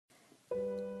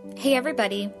Hey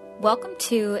everybody, welcome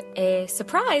to a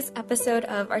surprise episode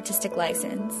of Artistic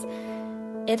License.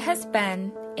 It has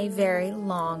been a very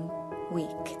long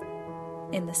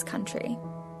week in this country.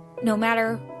 No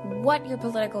matter what your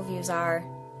political views are,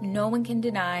 no one can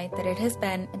deny that it has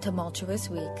been a tumultuous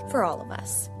week for all of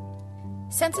us.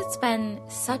 Since it's been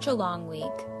such a long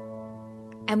week,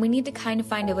 and we need to kind of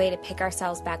find a way to pick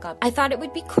ourselves back up, I thought it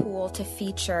would be cool to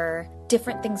feature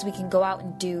different things we can go out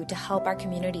and do to help our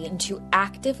community and to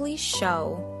actively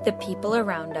show the people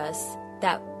around us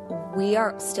that we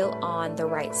are still on the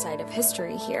right side of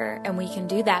history here. And we can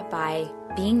do that by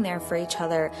being there for each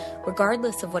other,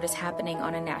 regardless of what is happening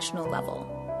on a national level.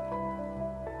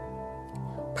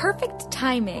 Perfect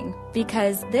timing,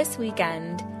 because this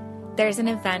weekend there's an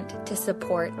event to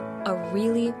support a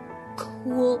really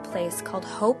cool place called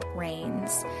Hope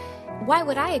Reins. Why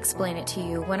would I explain it to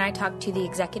you when I talk to the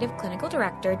Executive Clinical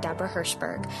Director, Deborah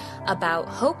Hirschberg, about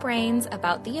Hope Reins,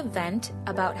 about the event,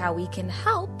 about how we can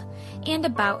help, and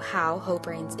about how Hope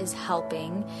Reins is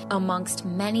helping amongst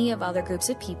many of other groups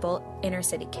of people, inner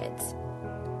city kids.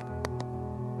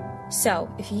 So,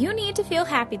 if you need to feel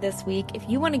happy this week, if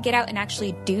you want to get out and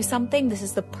actually do something, this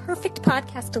is the perfect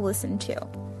podcast to listen to.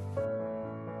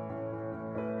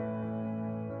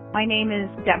 My name is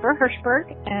Deborah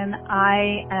Hirschberg, and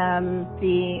I am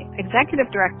the Executive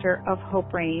Director of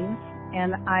Hope Reins,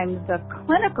 and I'm the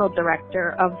Clinical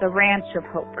Director of the Ranch of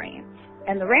Hope Reins.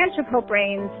 And the Ranch of Hope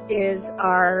Reins is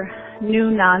our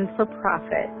new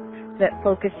non-for-profit that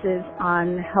focuses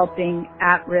on helping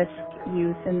at-risk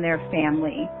youth and their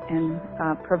family and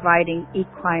providing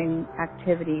equine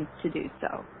activities to do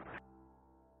so.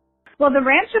 Well, the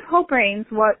Ranch of Hope Reins,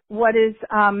 what is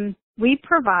we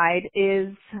provide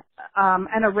is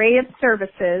an array of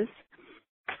services,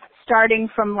 starting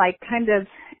from like kind of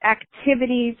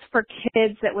activities for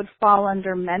kids that would fall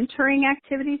under mentoring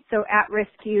activities, so at-risk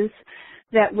youth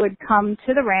that would come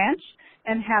to the ranch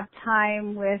and have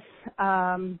time with,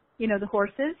 the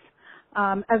horses.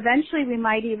 Eventually, we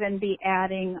might even be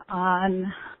adding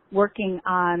on working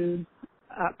on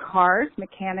cars,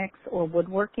 mechanics, or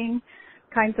woodworking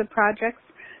kinds of projects.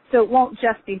 So it won't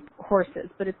just be horses,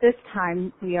 but at this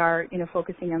time we are,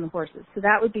 focusing on the horses. So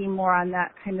that would be more on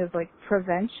that kind of like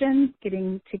prevention,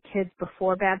 getting to kids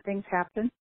before bad things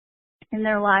happen in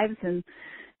their lives and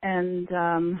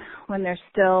when they're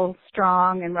still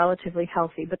strong and relatively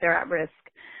healthy, but they're at risk.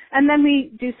 And then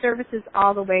we do services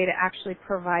all the way to actually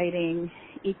providing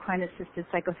equine-assisted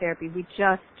psychotherapy. We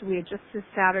just this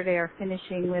Saturday are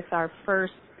finishing with our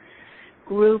first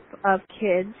group of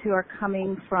kids who are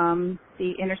coming from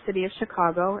the inner city of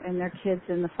Chicago, and they're kids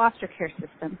in the foster care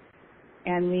system.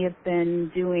 And we have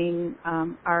been doing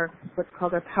our what's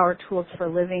called our Power Tools for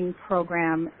Living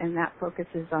program, and that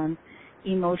focuses on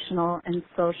emotional and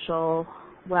social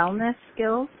wellness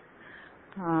skills.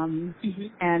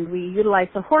 And we utilize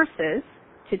the horses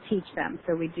to teach them.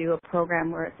 So we do a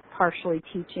program where it's partially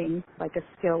teaching like a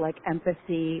skill like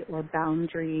empathy or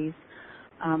boundaries,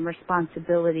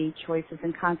 responsibility, choices,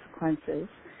 and consequences.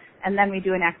 And then we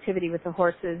do an activity with the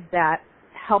horses that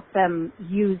help them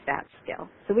use that skill.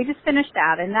 So we just finished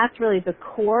that, and that's really the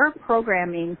core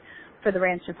programming for the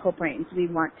Ranch of Hope Reins. We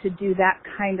want to do that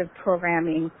kind of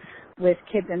programming with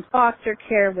kids in foster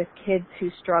care, with kids who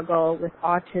struggle with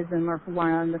autism or who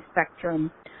are on the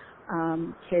spectrum,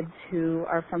 kids who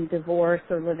are from divorce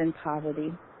or live in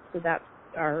poverty. So that's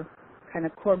our kind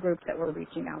of core group that we're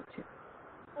reaching out to.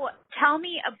 Well, tell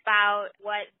me about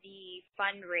what the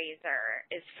fundraiser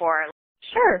is for.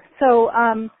 Sure. So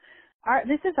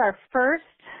this is our first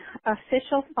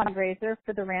official fundraiser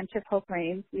for the Ranch of Hope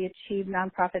Reins. We achieved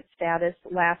nonprofit status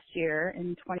last year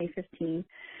in 2015.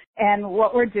 And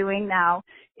what we're doing now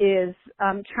is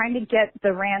trying to get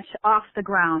the ranch off the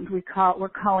ground. We're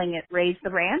calling it Raise the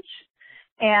Ranch.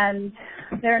 And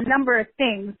there are a number of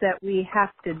things that we have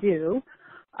to do.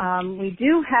 We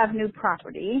do have new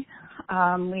property.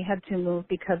 We had to move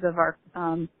because of our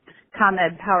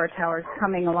ComEd power towers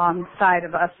coming alongside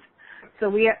of us. So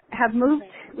we have moved.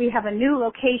 We have a new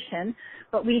location,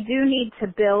 but we do need to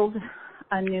build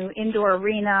a new indoor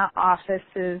arena,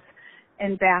 offices,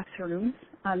 and bathrooms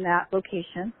on that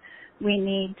location. We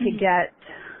need to get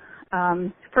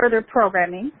further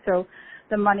programming, so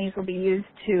the monies will be used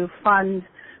to fund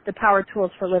the Power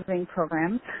Tools for Living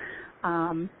programs.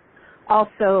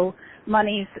 Also,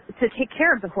 monies to take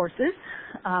care of the horses.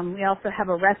 We also have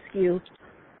a rescue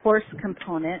horse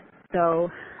component, so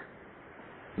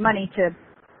money to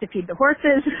feed the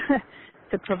horses,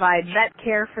 to provide vet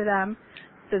care for them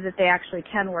so that they actually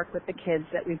can work with the kids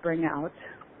that we bring out.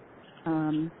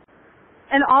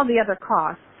 And all the other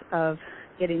costs of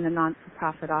getting the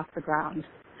non-for-profit off the ground.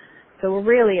 So we're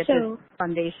really at this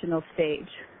foundational stage.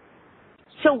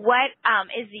 So what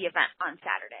is the event on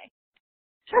Saturday?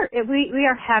 Sure. We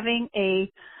are having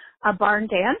a barn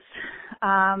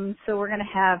dance. So we're going to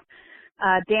have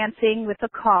dancing with the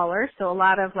caller. So a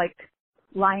lot of like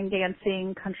line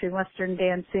dancing, country western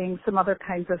dancing, some other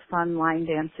kinds of fun line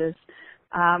dances.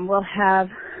 We'll have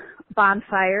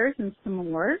bonfires and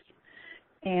s'mores.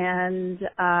 And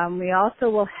we also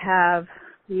will have,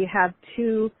 we have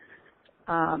two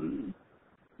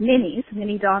minis, a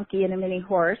mini donkey and a mini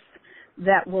horse,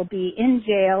 that will be in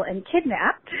jail and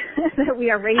kidnapped, that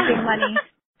we are raising money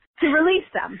to release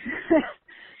them.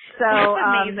 So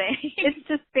amazing. It's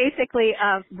just basically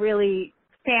a really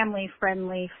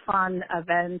family-friendly, fun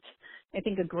event. I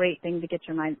think a great thing to get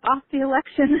your mind off the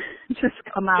election. Just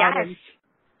come out and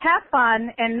have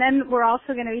fun. And then we're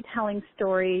also going to be telling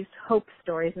stories, hope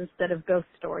stories instead of ghost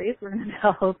stories. We're going to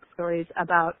tell hope stories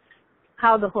about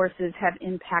how the horses have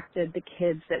impacted the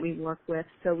kids that we work with.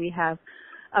 So we have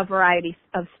a variety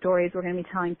of stories we're going to be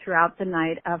telling throughout the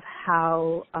night of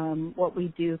how what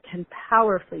we do can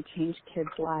powerfully change kids'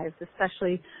 lives,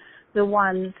 especially the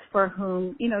ones for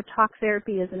whom, you know, talk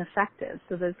therapy isn't effective.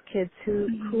 So those kids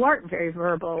who aren't very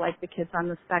verbal, like the kids on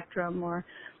the spectrum, or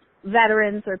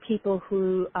veterans or people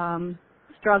who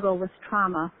struggle with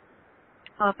trauma,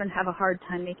 often have a hard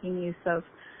time making use of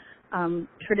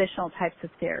traditional types of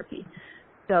therapy.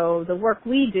 So the work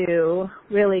we do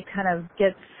really kind of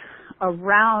gets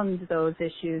around those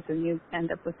issues, and you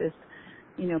end up with this,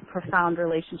 you know, profound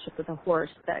relationship with a horse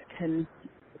that can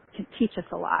teach us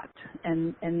a lot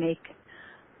and make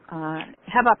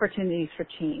have opportunities for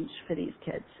change for these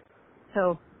kids.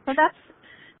 So that's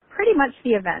pretty much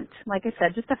the event. Like I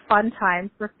said, just a fun time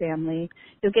for family.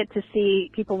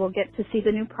 People will get to see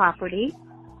the new property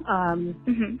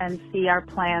and see our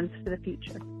plans for the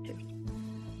future too.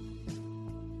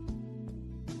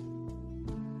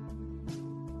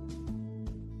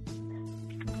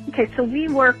 Okay, so we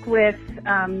work with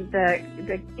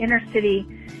the inner city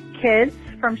kids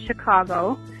from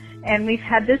Chicago, and we've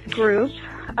had this group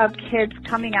of kids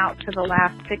coming out for the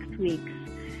last 6 weeks,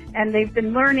 and they've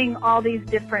been learning all these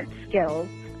different skills,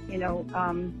 you know,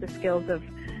 the skills of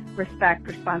respect,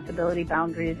 responsibility,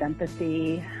 boundaries,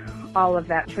 empathy, all of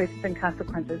that, choices and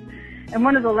consequences. And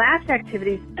one of the last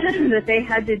activities that they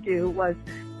had to do was,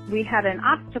 we had an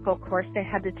obstacle course they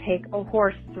had to take a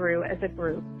horse through as a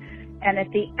group. And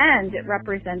at the end, it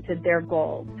represented their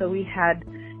goals. So we had,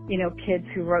 you know, kids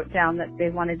who wrote down that they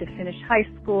wanted to finish high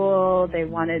school, they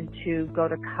wanted to go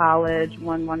to college,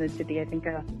 one wanted to be, I think,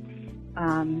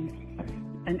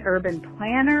 an urban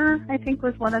planner, I think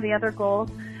was one of the other goals.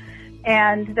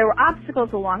 And there were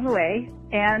obstacles along the way,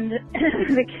 and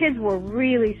the kids were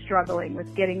really struggling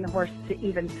with getting the horse to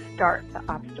even start the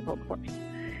obstacle course.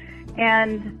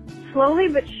 And slowly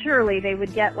but surely, they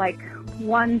would get like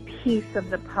one piece of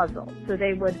the puzzle. So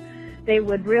they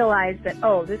would realize that,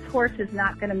 oh, this horse is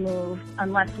not going to move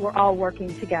unless we're all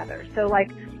working together. So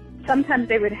like sometimes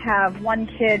they would have one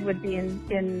kid would be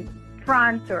in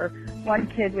front, or one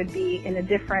kid would be in a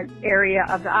different area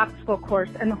of the obstacle course,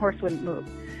 and the horse wouldn't move.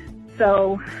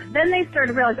 So then they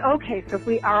started to realize, okay, so if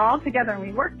we are all together and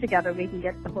we work together, we can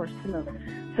get the horse to move.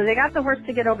 So they got the horse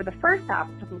to get over the first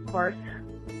obstacle course,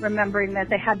 remembering that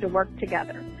they had to work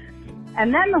together.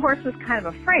 And then the horse was kind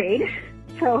of afraid,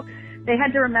 so they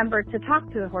had to remember to talk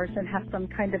to the horse and have some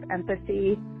kind of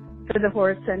empathy for the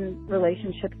horse and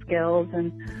relationship skills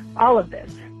and all of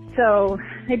this. So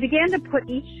they began to put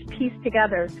each piece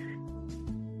together,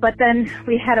 but then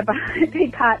we had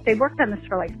they worked on this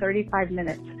for like 35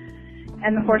 minutes,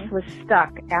 and the horse was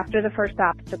stuck after the first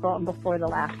obstacle and before the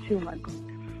last two ones.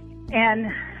 And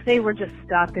they were just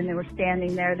stuck, and they were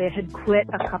standing there. They had quit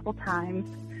a couple times.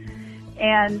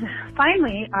 And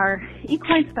finally, our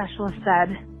equine specialist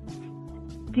said,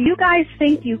 do you guys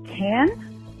think you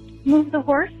can move the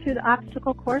horse through the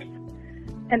obstacle course?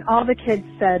 And all the kids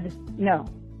said no.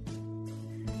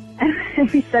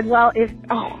 And we said, well,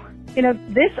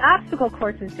 this obstacle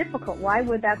course is difficult. Why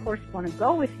would that horse want to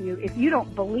go with you if you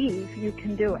don't believe you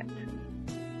can do it?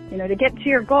 You know, to get to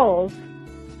your goals,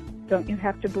 don't you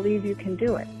have to believe you can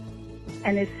do it?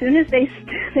 And as soon as they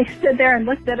stood there and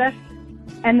looked at us,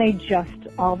 and they just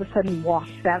all of a sudden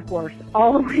walked that horse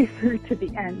all the way through to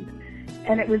the end.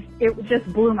 And it just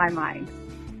blew my mind.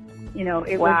 You know,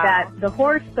 it was that the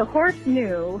horse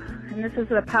knew, and this is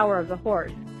the power of the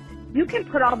horse. You can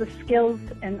put all the skills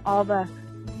and all the,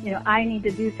 you know, I need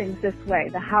to do things this way,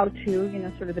 the how to, you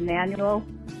know, sort of the manual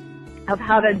of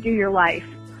how to do your life,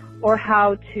 or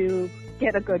how to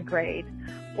get a good grade,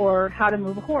 or how to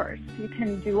move a horse. You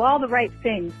can do all the right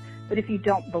things, but if you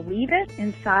don't believe it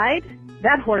inside,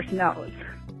 that horse knows.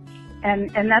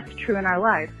 And that's true in our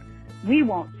lives. We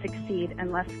won't succeed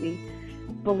unless we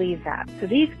believe that. So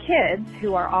these kids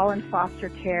who are all in foster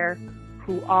care,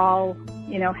 who all,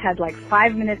 had like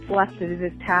 5 minutes left to do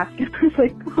this task, and I was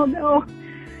like, oh no,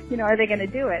 are they going to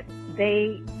do it?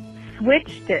 They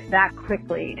switched it that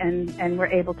quickly and were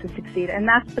able to succeed. And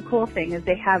that's the cool thing, is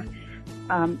they have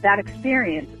that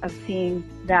experience of seeing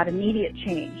that immediate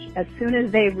change. As soon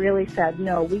as they really said,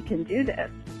 no, we can do this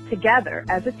together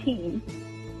as a team,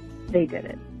 they did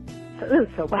it. So it was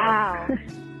so cool. Wow.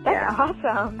 That's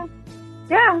awesome.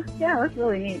 Yeah, that's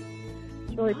really neat.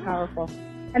 It's really powerful.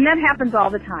 And that happens all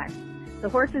the time. The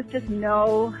horses just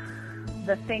know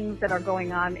the things that are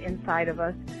going on inside of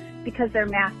us because they're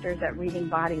masters at reading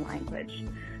body language.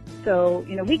 So,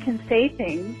 we can say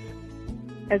things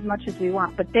as much as we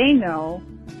want, but they know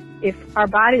if our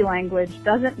body language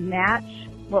doesn't match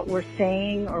what we're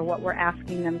saying or what we're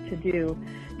asking them to do,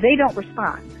 they don't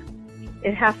respond.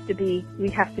 We have to be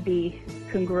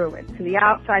congruent. So the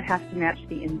outside has to match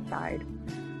the inside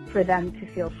for them to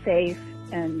feel safe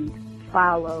and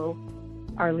follow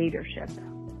our leadership.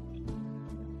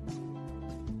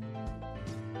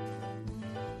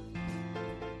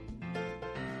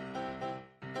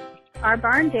 Our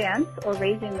barn dance, or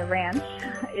Raising the Ranch,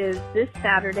 is this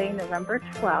Saturday, November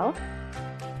 12th,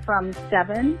 from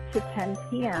 7 to 10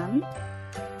 p.m.,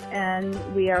 and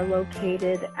we are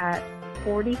located at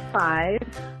 45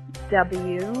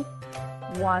 W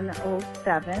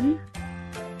 107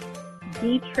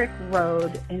 Dietrich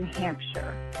Road in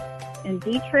Hampshire. And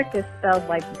Dietrich is spelled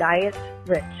like diet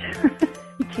rich.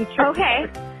 Dietrich. Okay.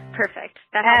 Perfect.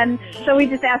 And so we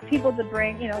just ask people to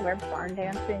bring, wear barn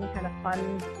dancing, kind of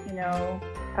fun,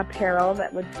 apparel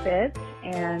that would fit.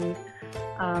 And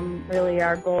really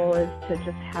our goal is to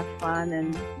just have fun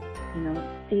and,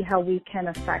 see how we can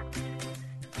affect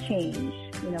change,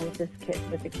 with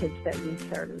the kids that we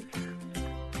serve.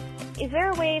 Is there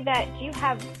a way that, do you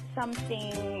have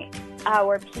something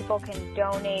where people can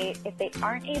donate if they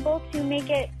aren't able to make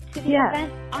it to the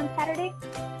event on Saturday?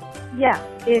 Yeah.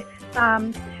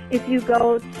 If you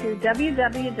go to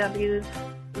www.the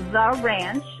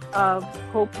Ranch of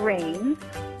Hope Reins,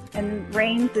 and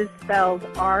Reins is spelled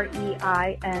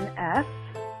REINS.org,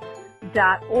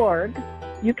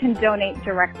 you can donate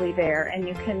directly there, and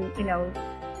you can,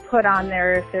 put on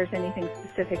there if there's anything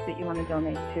specific that you want to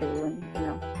donate to, and,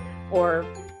 or,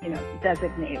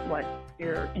 designate what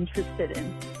you're interested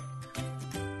in.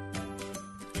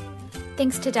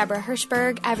 Thanks to Deborah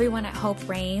Hirschberg, everyone at Hope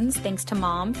Reins. Thanks to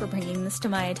Mom for bringing this to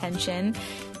my attention.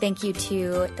 Thank you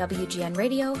to WGN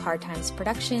Radio, Hard Times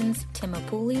Productions, Tim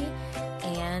Apuli,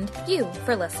 and you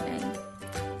for listening.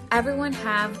 Everyone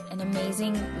have an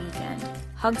amazing weekend.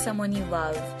 Hug someone you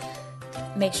love.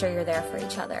 Make sure you're there for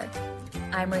each other.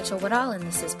 I'm Rachel Woodall, and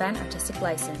this has been Artistic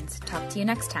License. Talk to you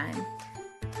next time.